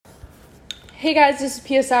Hey guys, this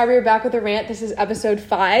is PSI. We're back with a rant. This is episode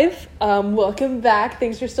 5. Welcome back.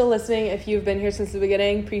 Thanks for still listening. If you've been here since the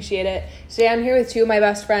beginning, appreciate it. Today I'm here with two of my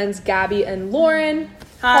best friends, Gabby and Lauren.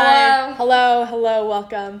 Hi. Hello,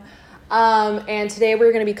 welcome. And today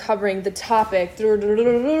we're going to be covering the topic. Drum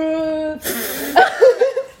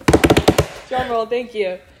roll, thank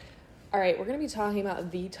you. All right, we're going to be talking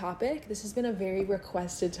about the topic. This has been a very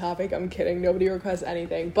requested topic. I'm kidding. Nobody requests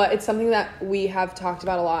anything. But it's something that we have talked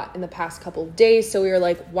about a lot in the past couple of days. So we were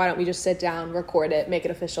like, why don't we just sit down, record it, make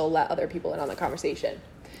it official, let other people in on the conversation.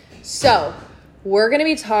 So we're going to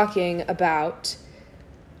be talking about,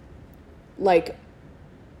 like,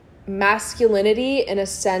 masculinity in a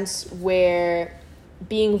sense where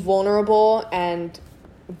being vulnerable and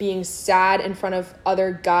being sad in front of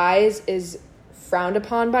other guys is frowned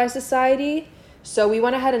upon by society. So we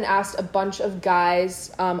went ahead and asked a bunch of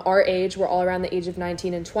guys our age. We're all around the age of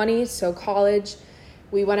 19 and 20, so college.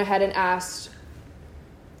 We went ahead and asked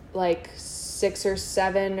like 6 or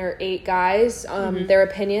 7 or 8 guys their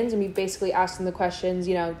opinions, and we basically asked them the questions,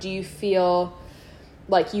 you know, do you feel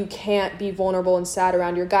like you can't be vulnerable and sad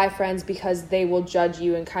around your guy friends because they will judge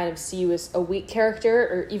you and kind of see you as a weak character,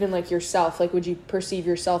 or even like yourself, like would you perceive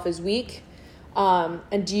yourself as weak?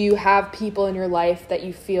 And do you have people in your life that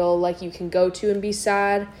you feel like you can go to and be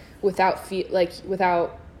sad without feeling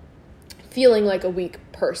like a weak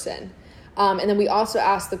person? And then we also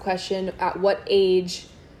asked the question, at what age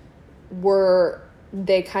were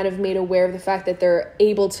they kind of made aware of the fact that they're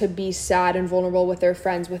able to be sad and vulnerable with their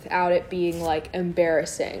friends without it being like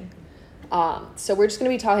embarrassing? So we're just going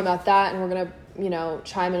to be talking about that, and we're going to, you know,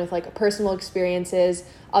 chime in with like personal experiences,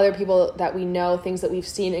 other people that we know, things that we've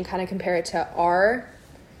seen, and kind of compare it to our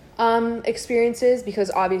experiences, because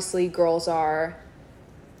obviously girls are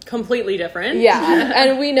completely different. Yeah,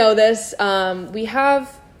 and we know this. We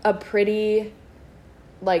have a pretty,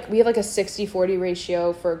 like, we have like a 60-40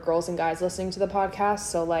 ratio for girls and guys listening to the podcast.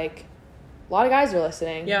 So like a lot of guys are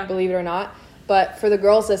listening, believe it or not. But for the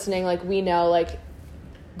girls listening, like, we know like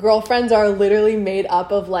girlfriends are literally made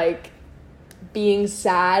up of like being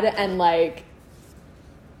sad and like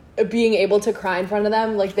being able to cry in front of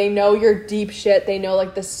them. Like, they know your deep shit, they know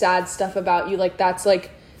like the sad stuff about you. Like, that's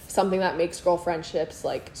like something that makes girl friendships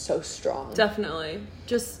like so strong. Definitely.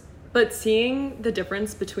 But seeing the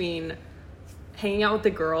difference between hanging out with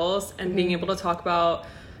the girls and being able to talk about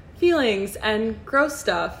feelings and gross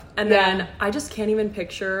stuff, and then I just can't even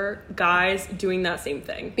picture guys doing that same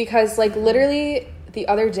thing. Because like literally the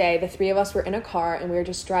other day, the 3 of us were in a car and we were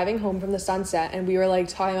just driving home from the sunset, and we were like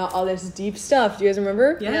talking about all this deep stuff. Do you guys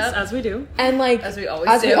remember? Yes, as we do. And like as we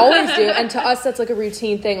always do. And to us that's like a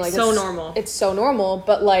routine thing. Like, so normal. It's so normal.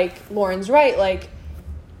 But like Lauren's right. Like,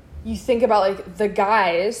 you think about like the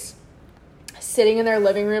guys sitting in their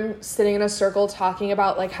living room, sitting in a circle, talking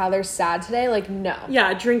about like how they're sad today. Like, no.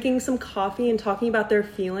 Yeah, drinking some coffee and talking about their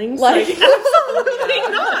feelings. Like absolutely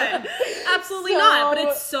not. Absolutely not. But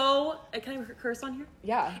it's so... Can I curse on here?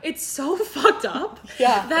 Yeah. It's so fucked up.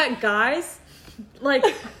 Yeah. That guys... Like,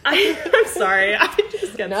 I'm sorry. I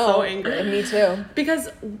just get so angry. Me too. Because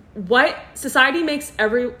what society makes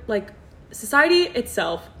society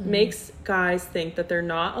itself makes guys think that they're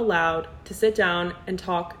not allowed to sit down and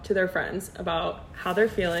talk to their friends about how they're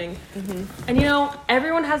feeling. And, you know,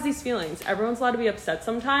 everyone has these feelings. Everyone's allowed to be upset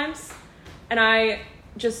sometimes. And I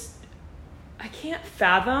can't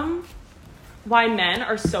fathom why men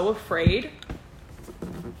are so afraid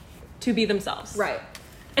to be themselves. Right.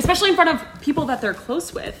 Especially in front of people that they're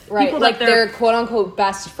close with. Right. People like they're quote-unquote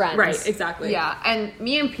best friends. Right, exactly. Yeah, and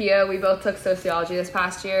me and Pia, we both took sociology this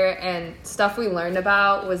past year, and stuff we learned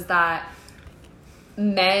about was that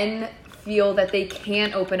men feel that they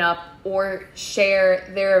can't open up or share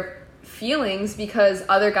their feelings because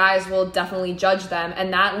other guys will definitely judge them,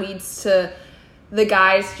 and that leads to the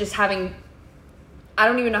guys just having... I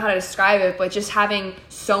don't even know how to describe it, but just having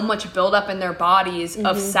so much buildup in their bodies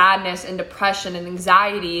of sadness and depression and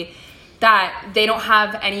anxiety that they don't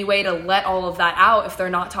have any way to let all of that out if they're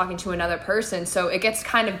not talking to another person. So it gets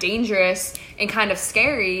kind of dangerous and kind of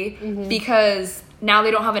scary because now they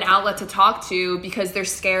don't have an outlet to talk to because they're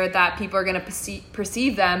scared that people are going to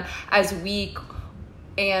perceive them as weak.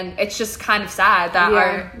 And it's just kind of sad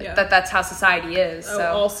that that's how society is.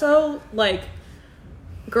 So also, like,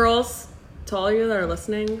 girls... To all of you that are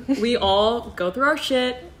listening, we all go through our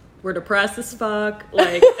shit. We're depressed as fuck.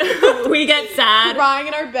 Like, we get sad. Crying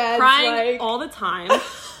in our beds. Crying all the time.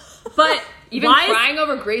 But even crying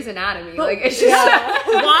over Grey's Anatomy. Like, it's just...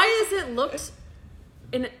 Why is it looked,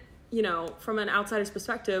 in, you know, from an outsider's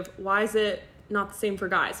perspective, why is it not the same for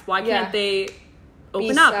guys? Why can't they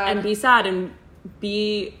open up and be sad and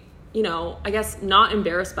be you know, I guess not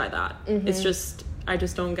embarrassed by that. It's just, I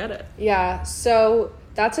just don't get it. Yeah, so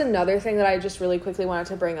that's another thing that I just really quickly wanted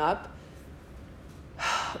to bring up.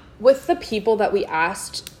 With the people that we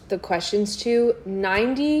asked the questions to,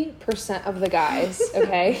 90% of the guys,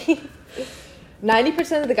 okay?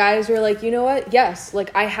 90% of the guys were like, you know what? Yes,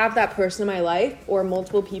 like I have that person in my life or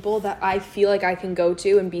multiple people that I feel like I can go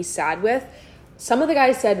to and be sad with. Some of the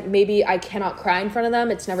guys said maybe I cannot cry in front of them.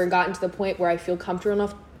 It's never gotten to the point where I feel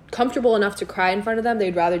comfortable enough to cry in front of them.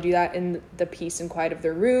 They'd rather do that in the peace and quiet of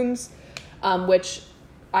their rooms, which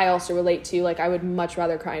I also relate to. Like, I would much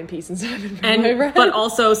rather cry in peace instead of in front of my friends. But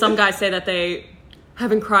also some guys say that they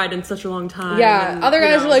haven't cried in such a long time. Yeah, and, other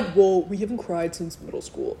guys are like, well, we haven't cried since middle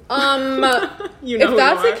school. you know if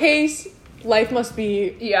that's the case, life must be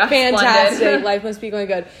fantastic. Splendid. Life must be going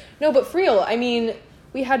good. No, but for real, I mean,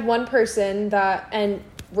 we had one person that, and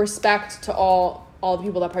respect to all the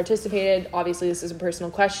people that participated. Obviously, this is a personal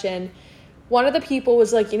question. One of the people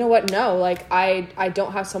was like, you know what? No, like I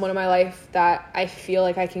don't have someone in my life that I feel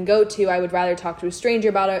like I can go to. I would rather talk to a stranger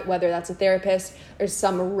about it, whether that's a therapist or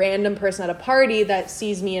some random person at a party that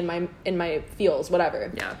sees me in my feels,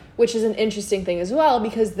 whatever. Yeah. Which is an interesting thing as well,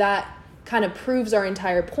 because that kind of proves our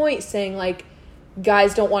entire point, saying like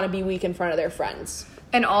guys don't want to be weak in front of their friends.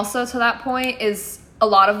 And also to that point is a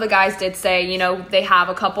lot of the guys did say, you know, they have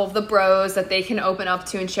a couple of the bros that they can open up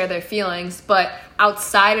to and share their feelings. But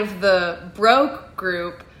outside of the bro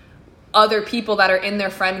group, other people that are in their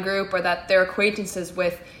friend group or that they're acquaintances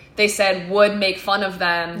with, they said would make fun of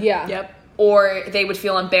them. Yeah. Yep. Or they would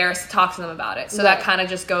feel embarrassed to talk to them about it. So Right. that kind of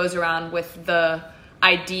just goes around with the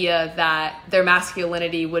idea that their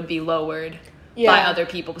masculinity would be lowered by other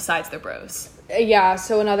people besides their bros. Yeah,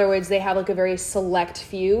 so in other words, they have like a very select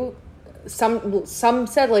few. Some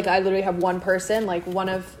said like I literally have one person, like one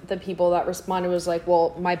of the people that responded was like,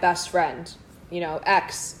 well, my best friend, you know,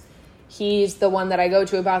 X, he's the one that I go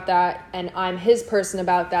to about that, and I'm his person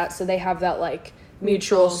about that. So they have that like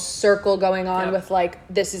mutual circle going on with like,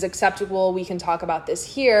 this is acceptable, we can talk about this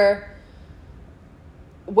here.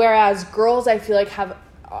 Whereas girls, I feel like have,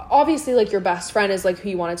 obviously like your best friend is like who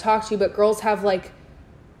you want to talk to, but girls have like,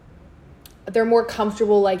 they're more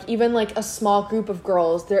comfortable, like even like a small group of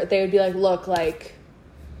girls, they would be like, look, like,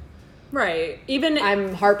 right, even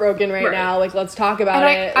I'm heartbroken right now, like let's talk about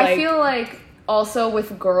it. I feel like also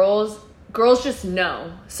with girls just know.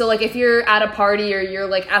 So like if you're at a party or you're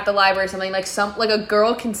like at the library or something, like a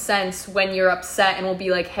girl can sense when you're upset and will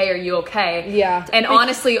be like, hey, are you okay? Yeah. And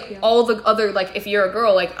honestly, all the other, like if you're a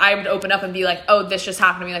girl, like I would open up and be like, oh, this just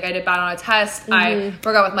happened to me, like I did bad on a test, I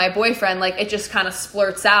broke up with my boyfriend, like it just kind of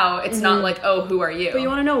splurts out. It's not like, oh, who are you? But you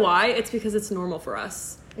want to know why? It's because it's normal for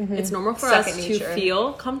us. It's normal for Second us nature. to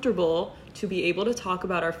feel comfortable, to be able to talk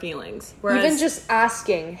about our feelings. Whereas, even just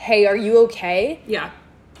asking, hey, are you okay? yeah,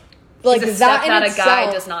 Like It's a that step in that itself, a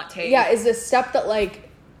guy does not take. Yeah, is a step that like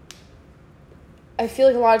I feel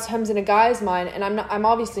like a lot of times in a guy's mind, and I'm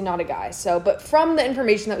obviously not a guy, so but from the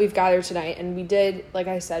information that we've gathered tonight, and we did, like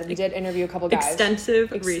I said, we did interview a couple guys.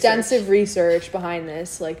 extensive research behind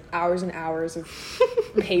this, like hours and hours of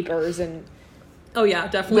papers and Oh yeah,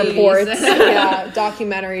 definitely. reports,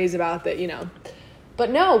 documentaries about that, you know.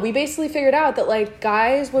 But no, we basically figured out that like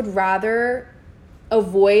guys would rather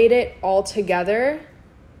avoid it altogether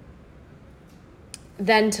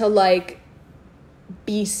than to like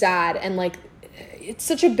be sad, and like it's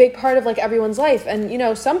such a big part of like everyone's life. And you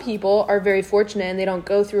know, some people are very fortunate and they don't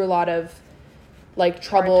go through a lot of like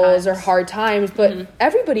troubles or hard times, but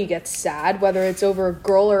everybody gets sad, whether it's over a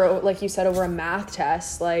girl or like you said, over a math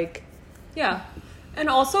test. Like, yeah. And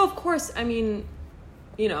also, of course, I mean,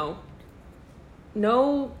 you know,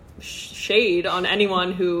 no shade on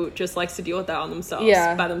anyone who just likes to deal with that on themselves,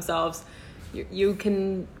 by themselves. You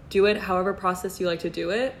can do it however process you like to do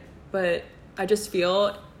it, but I just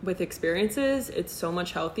feel with experiences, it's so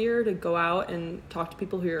much healthier to go out and talk to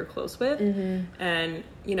people who you're close with and,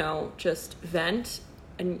 you know, just vent.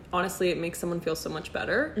 And honestly, it makes someone feel so much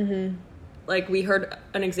better. Like, we heard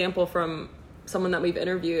an example from someone that we've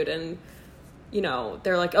interviewed, and, you know,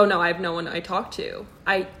 they're like, oh no, I have no one I talk to.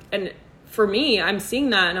 And for me, I'm seeing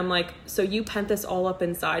that and I'm like, so you pent this all up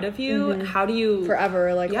inside of you? How do you...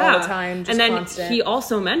 Forever, like all the time, just and then constant. He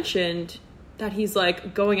also mentioned that he's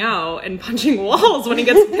like going out and punching walls when he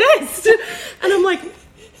gets pissed. And I'm like,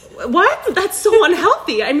 what? That's so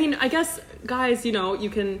unhealthy. I mean, I guess guys, you know,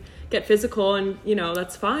 you can get physical and, you know,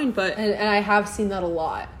 that's fine, but... And I have seen that a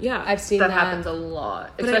lot. Yeah. I've seen that happens a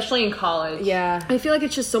lot, especially in college. Yeah. I feel like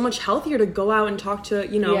it's just so much healthier to go out and talk to,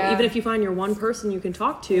 you know, even if you find your one person you can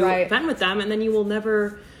talk to, vent with them, and then you will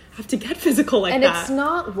never have to get physical like that. And it's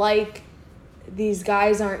not like these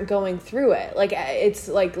guys aren't going through it. Like, it's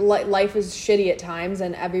like life is shitty at times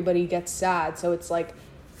and everybody gets sad. So it's like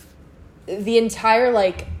the entire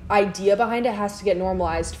like idea behind it has to get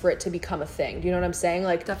normalized for it to become a thing. Do you know what I'm saying?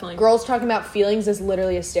 Like, definitely, girls talking about feelings is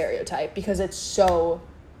literally a stereotype because it's so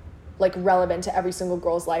like relevant to every single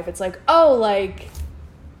girl's life. It's like, oh, like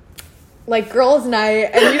girls'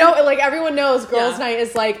 night, and you know, like everyone knows girls' night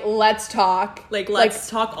is like, let's talk, let's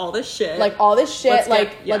talk all this shit,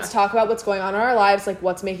 let's talk about what's going on in our lives, like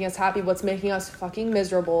what's making us happy, what's making us fucking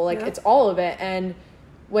miserable, like it's all of it. And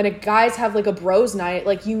when guys have like a bros night,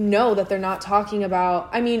 like, you know that they're not talking about,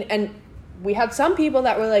 I mean, and we had some people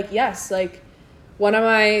that were like, yes, like one of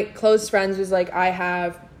my close friends was like, I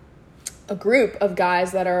have a group of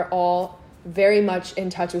guys that are all very much in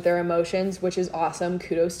touch with their emotions, which is awesome.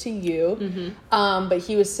 Kudos to you. Mm-hmm. But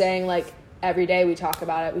he was saying, like, every day we talk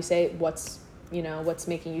about it. We say, what's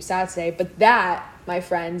making you sad today? But that, my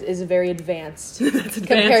friend, is very advanced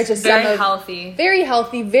compared to some very healthy. Very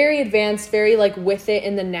healthy, very advanced, very, like, with it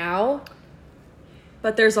in the now.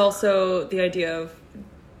 But there's also the idea of,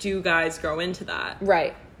 do guys grow into that?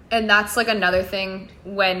 Right. And that's like another thing.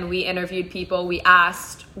 When we interviewed people, we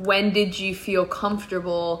asked, when did you feel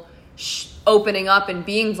comfortable opening up and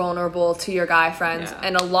being vulnerable to your guy friends?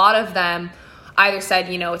 And a lot of them either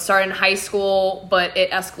said, you know, it started in high school, but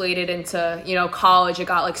it escalated into, you know, college. It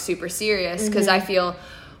got like super serious. Because I feel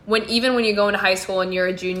when you go into high school and you're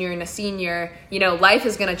a junior and a senior, you know, life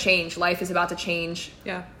is going to change. Life is about to change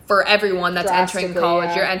for everyone that's entering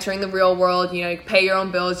college. You're entering the real world. You know, you pay your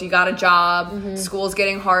own bills. You got a job. School's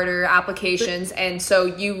getting harder, applications. And so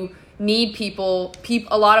you need people,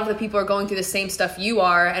 a lot of the people are going through the same stuff you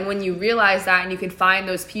are. And when you realize that and you can find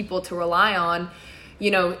those people to rely on, you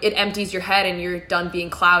know, it empties your head and you're done being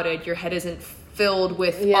clouded. Your head isn't filled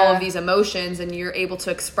with all of these emotions, and you're able to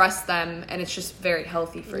express them, and it's just very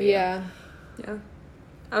healthy for you. Yeah.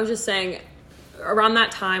 I was just saying, around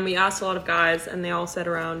that time, we asked a lot of guys, and they all said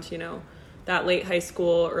around, you know, that late high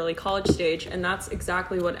school, early college stage, and that's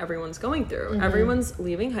exactly what everyone's going through. Everyone's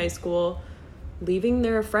leaving high school, leaving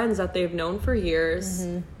their friends that they've known for years,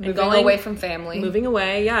 and moving away from family. Moving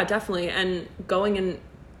away, yeah, definitely, and going and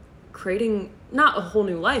creating not a whole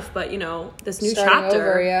new life, but, you know, this new starting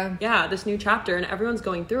chapter. over, this new chapter, and everyone's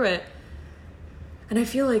going through it. And I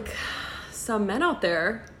feel like some men out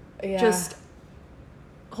there just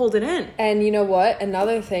hold it in. And you know what?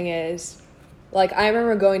 Another thing is, like, I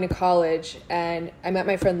remember going to college and I met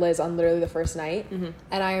my friend Liz on literally the first night. And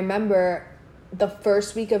I remember the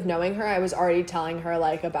first week of knowing her, I was already telling her,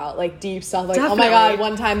 like, about, like, deep stuff. Like, oh my God,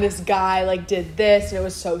 one time this guy, like, did this and it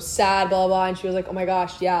was so sad, blah, blah, blah. And she was like, oh my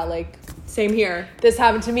gosh, yeah, like, same here. This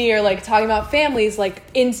happened to me. Or, like, talking about families, like,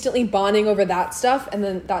 instantly bonding over that stuff. And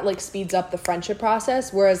then that, like, speeds up the friendship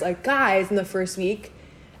process. Whereas, like, guys in the first week,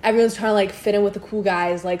 everyone's trying to, like, fit in with the cool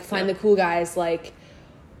guys, like, find the cool guys, like,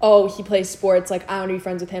 oh, he plays sports, like, I want to be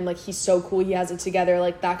friends with him, like, he's so cool, he has it together,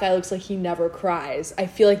 like, that guy looks like he never cries. I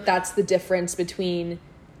feel like that's the difference between,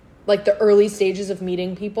 like, the early stages of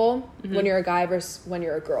meeting people when you're a guy versus when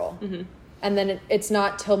you're a girl. And then it's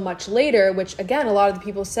not till much later, which, again, a lot of the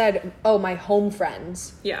people said, oh, my home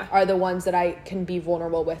friends are the ones that I can be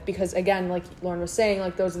vulnerable with. Because, again, like Lauren was saying,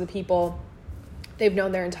 like, those are the people they've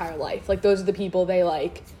known their entire life. Like, those are the people they,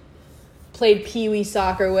 like, played peewee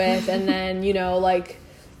soccer with. And then, you know, like,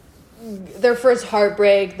 their first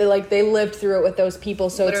heartbreak, they lived through it with those people.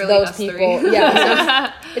 So literally it's those people.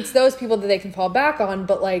 It's those people that they can fall back on,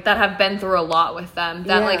 but, like, that have been through a lot with them.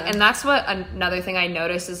 That like, and that's what another thing I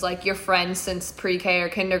noticed is, like, your friends since pre-K or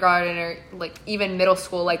kindergarten or, like, even middle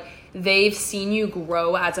school, like, they've seen you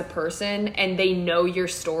grow as a person and they know your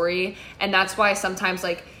story. And that's why sometimes,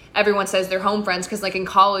 like, everyone says they're home friends, because, like, in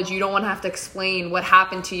college you don't want to have to explain what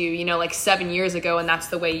happened to you, you know, like 7 years ago, and that's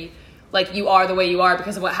the way you are the way you are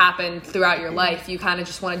because of what happened throughout your life. You kind of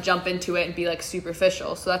just want to jump into it and be, like,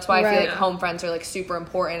 superficial. So that's why I feel like home friends are, like, super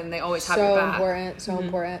important, and they always have your back. So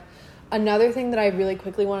important. Another thing that I really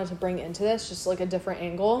quickly wanted to bring into this, just, like, a different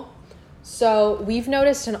angle. So we've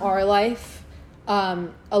noticed in our life, a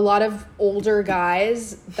lot of older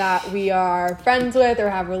guys that we are friends with or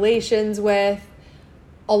have relations with,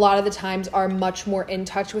 a lot of the times are much more in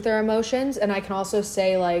touch with their emotions. And I can also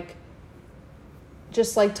say, like,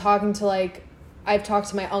 just, like, talking to, like, I've talked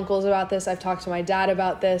to my uncles about this, I've talked to my dad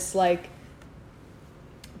about this, like,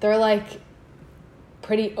 they're, like,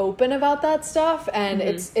 pretty open about that stuff, and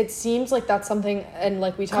it seems like that's something, and,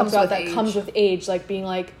 like, we talked about that comes with age, like, being,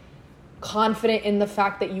 like, confident in the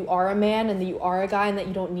fact that you are a man and that you are a guy and that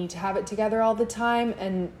you don't need to have it together all the time.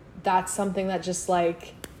 And that's something that just,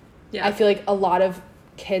 like, I feel like a lot of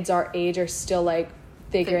kids our age are still, like,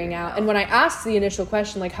 figuring out. And when I asked the initial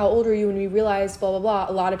question, like, how old are you when we realized blah, blah, blah,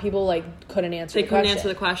 a lot of people, like, couldn't answer the question. They couldn't answer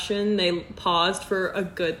the question. They paused for a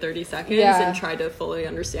good 30 seconds and tried to fully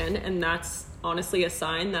understand. And that's honestly a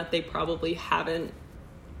sign that they probably haven't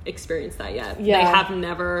experienced that yet. Yeah. They have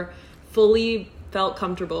never fully felt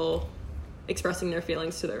comfortable expressing their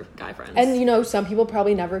feelings to their guy friends. And, you know, some people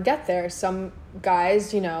probably never get there. Some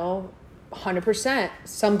guys, you know, 100%.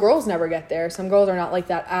 Some girls never get there. Some girls are not like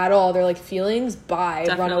that at all. They're like, feelings, bye,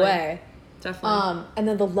 run away. Definitely. And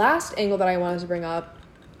then the last angle that I wanted to bring up,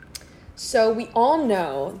 so we all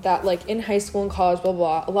know that, like, in high school and college, blah,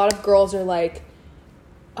 blah, blah, a lot of girls are like,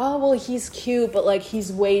 oh, well, he's cute, but, like,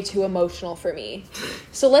 he's way too emotional for me.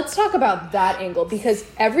 So let's talk about that angle, because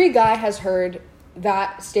every guy has heard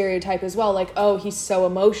that stereotype as well, like, oh, he's so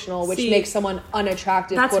emotional, which makes someone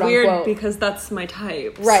unattractive, that's quote weird unquote. Because that's my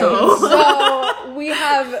type, right? So we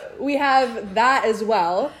have that as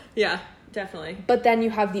well. Yeah, definitely. But then you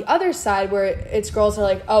have the other side where it's girls are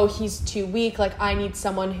like, oh, he's too weak, like, I need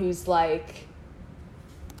someone who's like,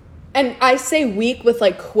 and I say weak with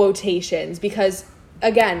like quotations, because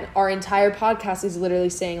again, our entire podcast is literally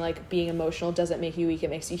saying, like, being emotional doesn't make you weak, it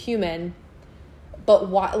makes you human. But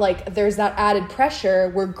why, like, there's that added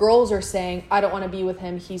pressure where girls are saying, I don't want to be with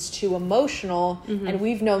him, he's too emotional. Mm-hmm. And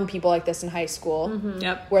we've known people like this in high school. Mm-hmm.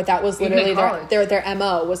 Yep. Where that was literally their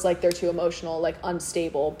MO was like, they're too emotional, like,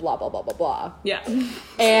 unstable, blah, blah, blah, blah, blah. Yeah.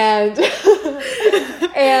 And,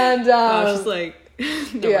 I was just like,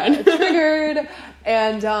 triggered.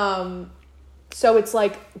 And, so it's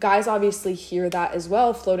like, guys obviously hear that as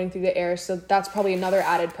well, floating through the air. So that's probably another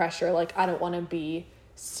added pressure. Like, I don't want to be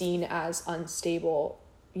seen as unstable,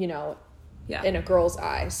 you know, in a girl's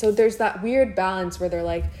eye. So there's that weird balance where they're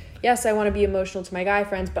like, yes, I want to be emotional to my guy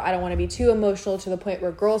friends, but I don't want to be too emotional to the point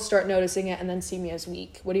where girls start noticing it and then see me as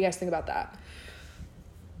weak. What do you guys think about that?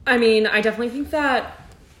 I mean, I definitely think that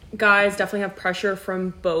guys definitely have pressure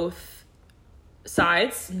from both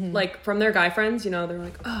sides. Mm-hmm. Like, from their guy friends, you know, they're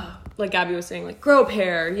like, oh, like Gabby was saying, like, grow up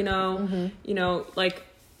hair, you know, like,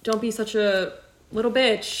 don't be such a little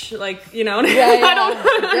bitch, like, you know. I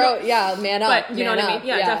don't man up, but you know what I mean.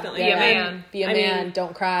 Yeah, definitely. Be a man,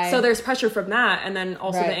 don't cry. So there's pressure from that, and then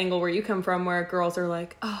also the angle where you come from, where girls are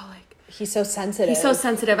like, oh, like, he's so sensitive,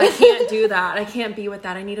 I can't do that, I can't be with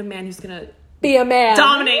that, I need a man who's gonna be a man,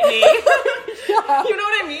 dominate me. You know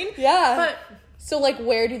what I mean? But so, like,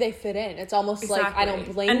 where do they fit in? It's almost like, I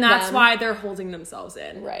don't blame them. And that's why they're holding themselves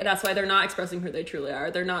in. Right. That's why they're not expressing who they truly are.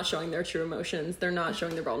 They're not showing their true emotions. They're not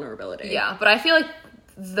showing their vulnerability. Yeah, but I feel like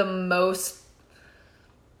the most...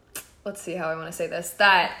 Let's see how I want to say this.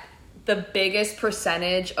 That the biggest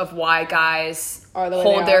percentage of why guys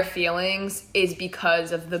hold their feelings is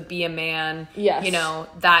because of the be a man, you know,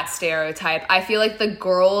 that stereotype. I feel like the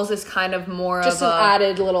girls is kind of more just of an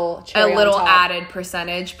added little cherry on top. Added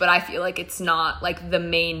percentage, but I feel like it's not like the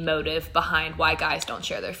main motive behind why guys don't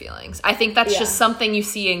share their feelings. I think that's just something you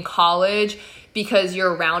see in college because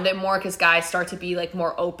you're around it more, because guys start to be like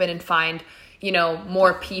more open and find, you know,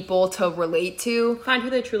 more people to relate to. Find who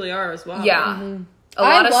they truly are as well. Yeah. Mm-hmm.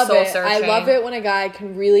 I love it. I love it when a guy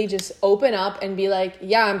can really just open up and be like,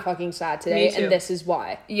 yeah, I'm fucking sad today, and this is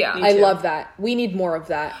why. Yeah. I love that. We need more of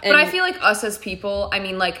that. But I feel like us as people, I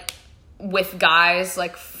mean, like, with guys,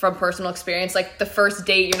 like, from personal experience, like, the first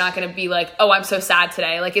date, you're not going to be like, oh, I'm so sad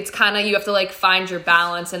today. Like, it's kind of, you have to, like, find your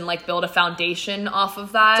balance and, like, build a foundation off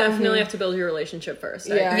of that. Definitely have to build your relationship first.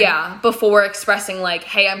 Yeah, before expressing, like,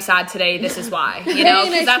 hey, I'm sad today, this is why. You know,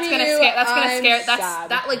 because that's going to scare,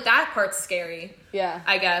 that part's scary. Yeah.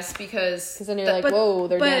 I guess, because then you're like, whoa,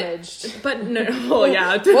 they're damaged. But no, oh,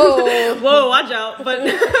 yeah. Whoa, watch out. But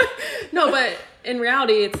no, but in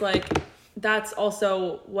reality, it's like, that's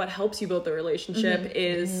also what helps you build the relationship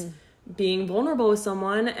is being vulnerable with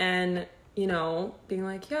someone and, you know, being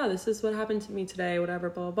like, yeah, this is what happened to me today, whatever,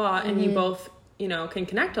 blah, blah, blah. And you both, you know, can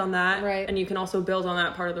connect on that. Right. And you can also build on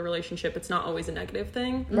that part of the relationship. It's not always a negative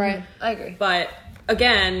thing. Right. I agree. But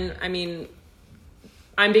again, I mean,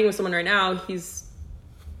 I'm being with someone right now, he's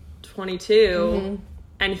 22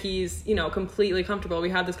 and he's, you know, completely comfortable. We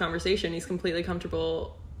had this conversation. He's completely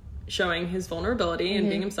comfortable showing his vulnerability and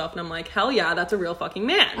being himself, and I'm like, hell yeah, that's a real fucking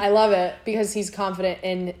man. I love it because he's confident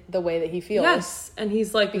in the way that he feels. Yes, and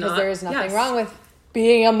he's like, because there is nothing wrong with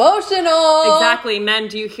being emotional. Exactly. Men,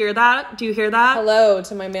 do you hear that? Hello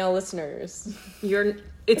to my male listeners.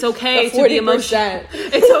 It's okay to be emotional.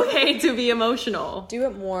 It's okay to be emotional. Do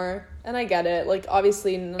it more. And I get it. Like,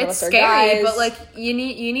 obviously none of us are scary, guys. but like you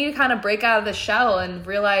need to kind of break out of the shell and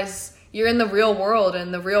realize you're in the real world,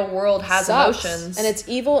 and the real world has emotions. And it's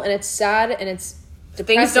evil, and it's sad, and it's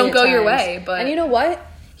depressing. Things don't go your way, but... And you know what?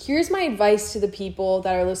 here's my advice to the people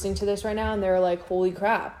that are listening to this right now and they're like, holy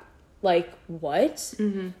crap, like, what?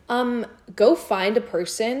 Mm-hmm. Go find a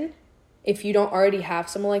person, if you don't already have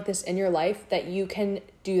someone like this in your life, that you can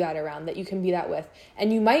do that around, that you can be that with.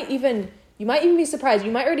 And you might even be surprised.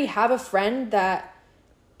 You might already have a friend that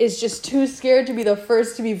is just too scared to be the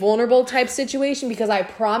first to be vulnerable type situation, because I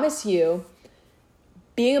promise you,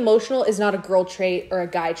 being emotional is not a girl trait or a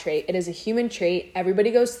guy trait. It is a human trait.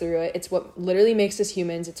 Everybody goes through it. It's what literally makes us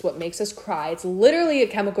humans. It's what makes us cry. It's literally a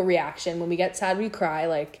chemical reaction. When we get sad, we cry.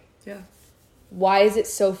 Like, yeah. Why is it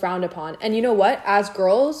so frowned upon? And you know what? As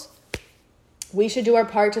girls, we should do our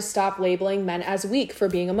part to stop labeling men as weak for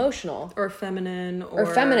being emotional. Or feminine.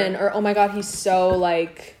 Or oh my God, he's so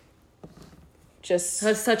like... just...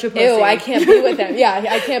 That's such a pussy. Ew, I can't be with him. Yeah,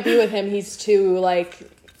 I can't be with him. He's too like...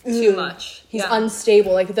 too much. He's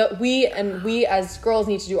unstable. Like we as girls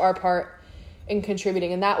need to do our part in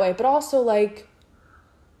contributing in that way, but also like,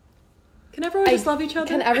 can everyone just love each other?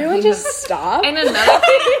 Can everyone just stop? And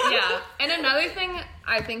another thing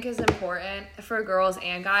I think is important for girls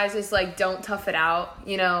and guys is like, don't tough it out.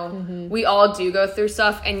 You know, we all do go through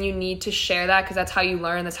stuff, and you need to share that, because that's how you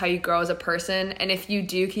learn. That's how you grow as a person. And if you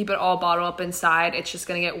do keep it all bottled up inside, it's just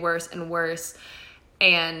gonna get worse and worse.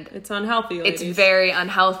 And it's unhealthy, ladies. It's very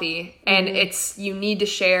unhealthy. And you need to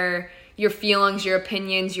share your feelings, your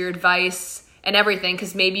opinions, your advice, and everything,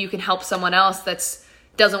 because maybe you can help someone else that's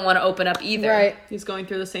doesn't want to open up either. Right. Who's going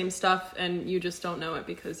through the same stuff, and you just don't know it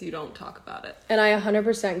because you don't talk about it. And I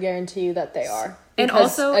 100% guarantee you that they are. And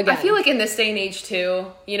also, again, I feel like in this day and age too,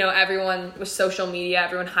 you know, everyone with social media,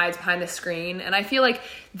 everyone hides behind the screen. And I feel like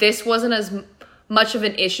this wasn't as much of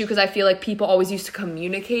an issue, because I feel like people always used to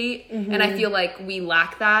communicate, and I feel like we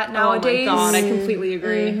lack that nowadays. Oh my God, I completely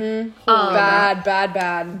agree. Bad.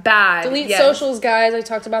 Delete socials, guys. I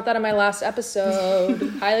talked about that in my last episode.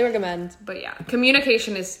 Highly recommend. But yeah,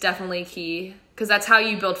 communication is definitely key, because that's how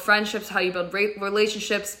you build friendships, how you build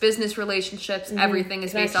relationships, business relationships. Everything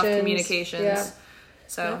is based off communications.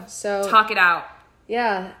 Yeah. So talk it out.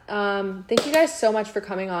 Yeah. Thank you guys so much for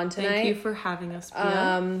coming on tonight. Thank you for having us,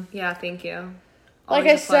 Pia. Yeah, thank you. Like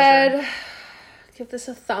I said, give this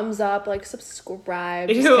a thumbs up, like subscribe.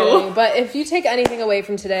 Just kidding. But if you take anything away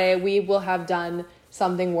from today, we will have done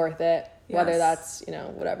something worth it. Yes. Whether that's, you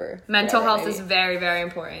know, whatever. Mental health is very, very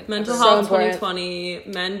important. Mental health, 2020.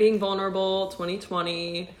 Men being vulnerable,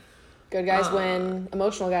 2020. Good guys win.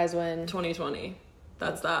 Emotional guys win. 2020.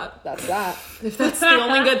 That's that. If that's the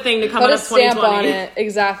only good thing to come out of 2020. Put a stamp on it.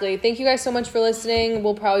 Exactly. Thank you guys so much for listening.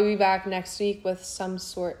 We'll probably be back next week with some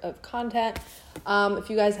sort of content. If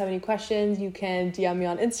you guys have any questions, you can DM me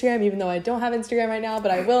on Instagram, even though I don't have Instagram right now, but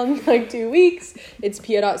I will in like 2 weeks. It's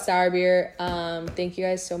pia.sourbeer. Thank you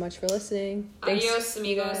guys so much for listening. Adios,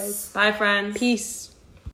 amigos. Bye, friends. Peace.